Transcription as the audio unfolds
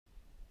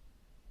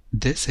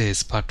This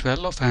is part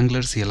 12 of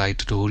Angular CLI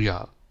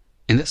tutorial.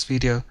 In this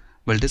video,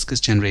 we'll discuss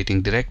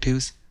generating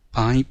directives,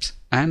 pipes,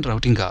 and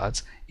routing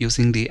guards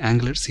using the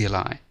Angular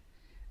CLI.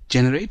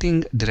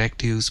 Generating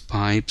directives,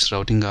 pipes,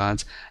 routing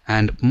guards,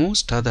 and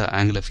most other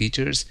Angular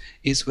features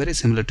is very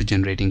similar to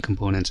generating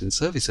components and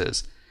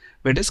services.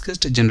 We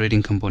discussed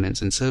generating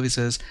components and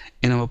services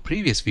in our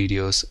previous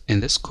videos in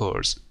this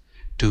course.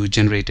 To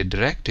generate a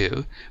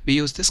directive, we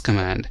use this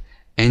command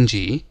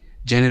ng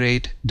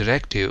generate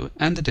directive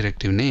and the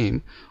directive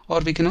name,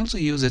 or we can also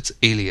use its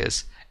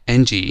alias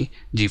ng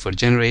g for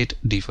generate,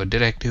 d for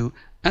directive,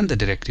 and the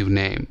directive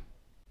name.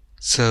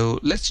 So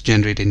let's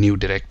generate a new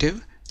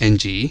directive ng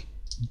g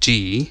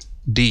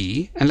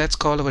d, and let's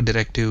call our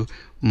directive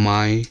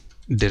my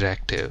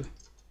directive.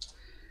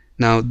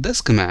 Now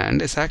this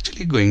command is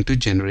actually going to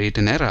generate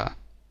an error.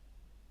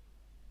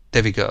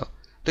 There we go.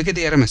 Look at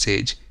the error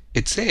message.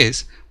 It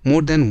says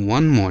more than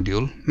one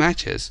module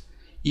matches.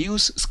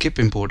 Use skip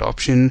import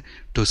option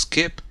to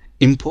skip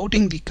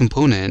importing the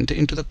component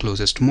into the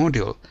closest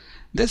module.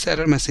 This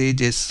error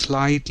message is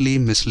slightly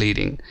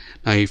misleading.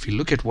 Now if you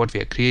look at what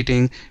we are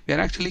creating, we are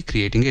actually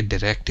creating a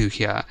directive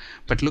here.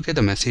 But look at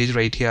the message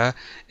right here.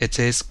 It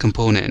says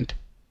component.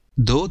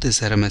 Though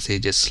this error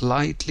message is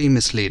slightly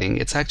misleading,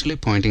 it's actually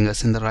pointing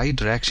us in the right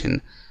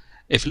direction.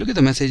 If you look at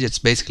the message, it's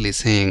basically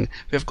saying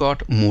we've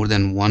got more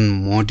than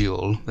one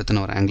module within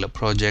our Angular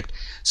project,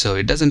 so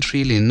it doesn't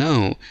really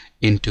know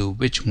into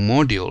which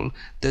module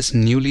this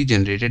newly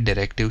generated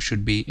directive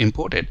should be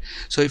imported.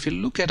 So if you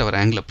look at our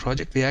Angular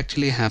project, we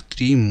actually have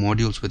three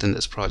modules within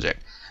this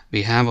project.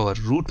 We have our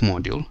root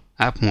module,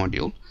 app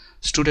module,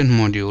 student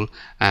module,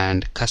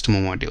 and customer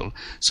module.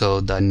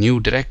 So the new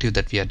directive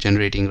that we are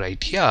generating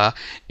right here,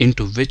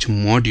 into which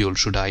module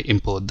should I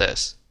import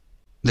this?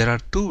 There are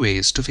two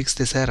ways to fix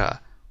this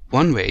error.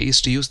 One way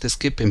is to use the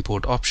skip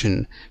import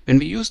option. When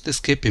we use the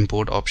skip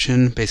import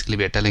option, basically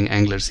we are telling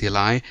Angular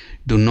CLI,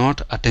 do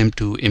not attempt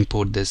to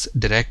import this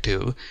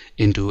directive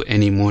into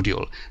any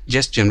module.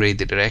 Just generate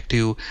the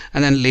directive,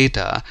 and then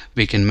later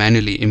we can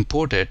manually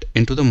import it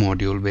into the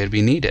module where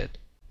we need it.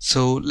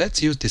 So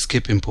let's use the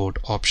skip import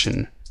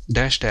option.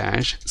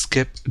 --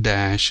 skip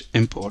 -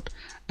 import,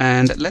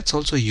 and let's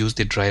also use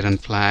the dry run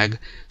flag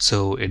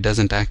so it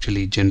doesn't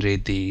actually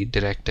generate the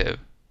directive.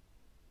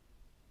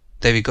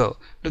 There we go.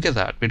 Look at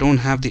that. We don't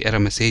have the error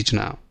message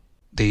now.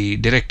 The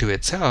directive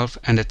itself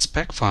and its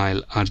spec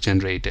file are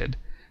generated.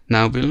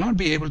 Now we'll not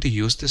be able to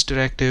use this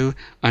directive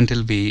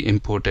until we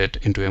import it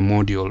into a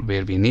module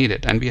where we need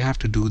it, and we have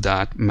to do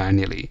that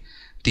manually.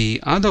 The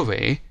other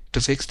way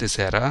to fix this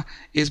error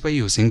is by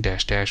using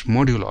 --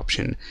 module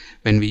option.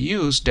 When we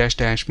use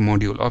 --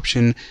 module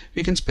option,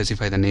 we can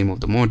specify the name of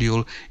the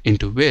module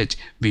into which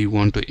we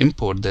want to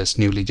import this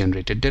newly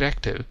generated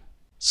directive.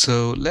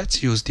 So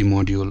let's use the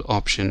module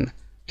option.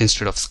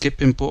 Instead of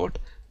skip import,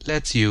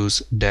 let's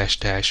use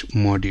 --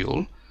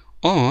 module,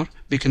 or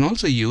we can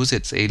also use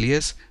its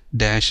alias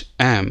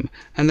 -m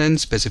and then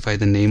specify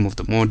the name of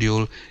the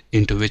module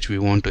into which we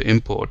want to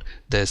import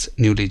this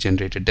newly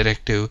generated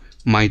directive,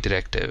 my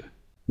directive.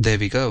 There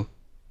we go.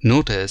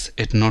 Notice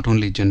it not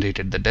only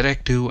generated the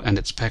directive and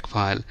its spec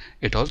file,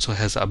 it also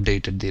has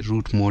updated the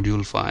root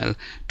module file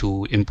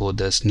to import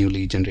this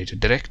newly generated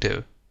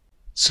directive.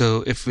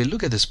 So if we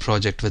look at this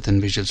project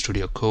within Visual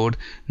Studio Code,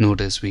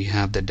 notice we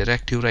have the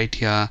directive right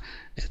here,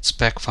 its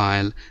spec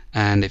file,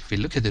 and if we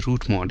look at the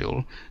root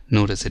module,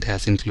 notice it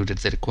has included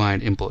the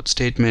required import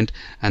statement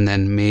and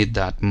then made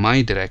that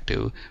my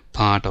directive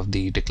part of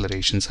the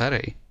declarations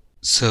array.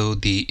 So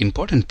the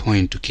important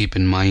point to keep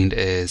in mind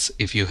is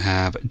if you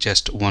have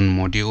just one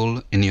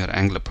module in your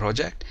Angular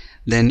project,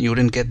 then you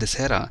wouldn't get this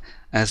error,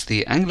 as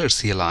the Angular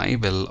CLI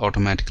will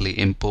automatically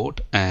import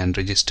and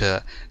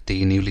register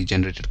the newly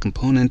generated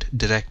component,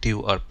 directive,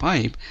 or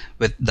pipe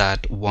with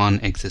that one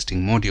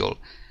existing module.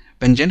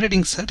 When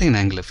generating certain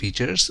Angular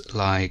features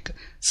like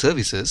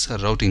services or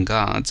routing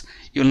guards,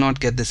 you'll not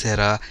get this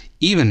error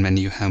even when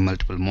you have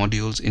multiple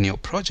modules in your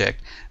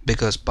project,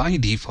 because by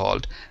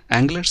default,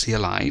 Angular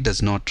CLI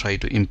does not try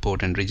to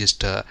import and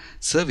register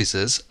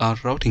services or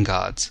routing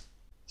guards.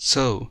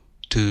 So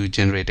to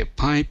generate a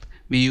pipe,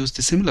 we use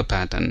the similar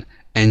pattern,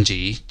 ng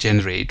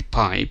generate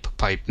pipe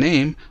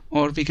name,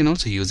 or we can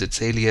also use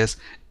its alias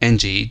ng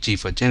g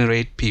for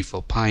generate, p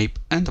for pipe,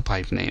 and the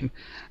pipe name.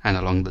 And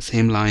along the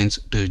same lines,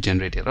 to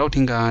generate a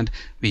routing guard,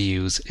 we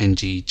use ng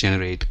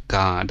generate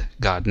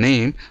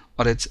guardName,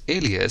 or its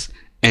alias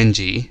ng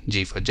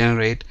g for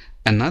generate,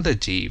 another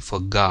g for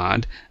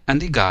guard, and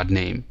the guard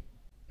name.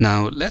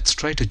 Now let's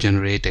try to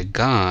generate a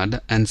guard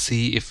and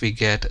see if we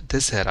get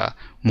this error,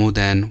 more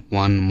than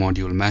one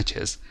module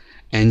matches.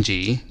 ng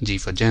g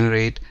for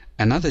generate,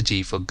 another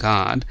g for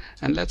guard,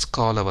 and let's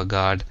call our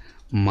guard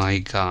my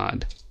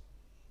guard.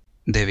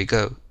 There we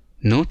go.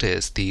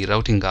 Notice the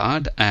routing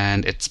guard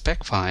and its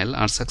spec file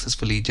are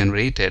successfully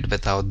generated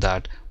without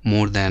that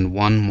more than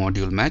one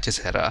module matches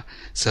error.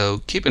 So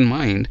keep in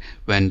mind,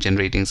 when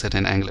generating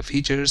certain Angular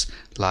features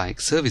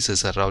like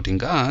services or routing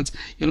guards,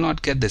 you'll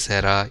not get this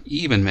error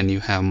even when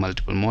you have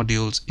multiple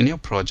modules in your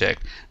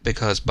project,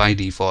 because by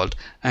default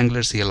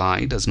Angular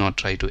CLI does not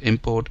try to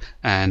import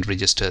and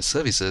register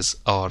services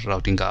or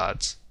routing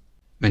guards.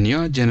 When you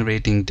are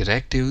generating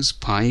directives,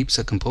 pipes,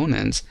 or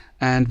components,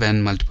 and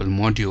when multiple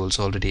modules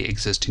already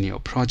exist in your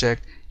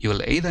project, you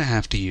will either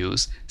have to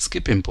use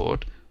skip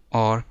import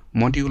or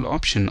module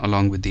option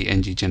along with the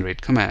ngGenerate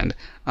command.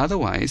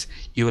 Otherwise,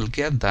 you will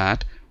get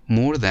that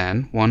more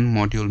than one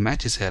module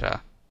matches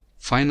error.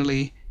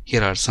 Finally,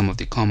 here are some of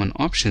the common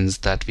options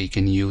that we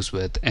can use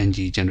with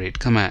ngGenerate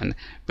command.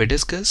 We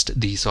discussed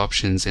these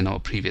options in our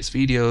previous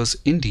videos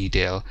in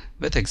detail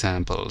with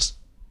examples.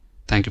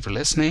 Thank you for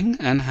listening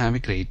and have a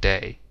great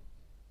day.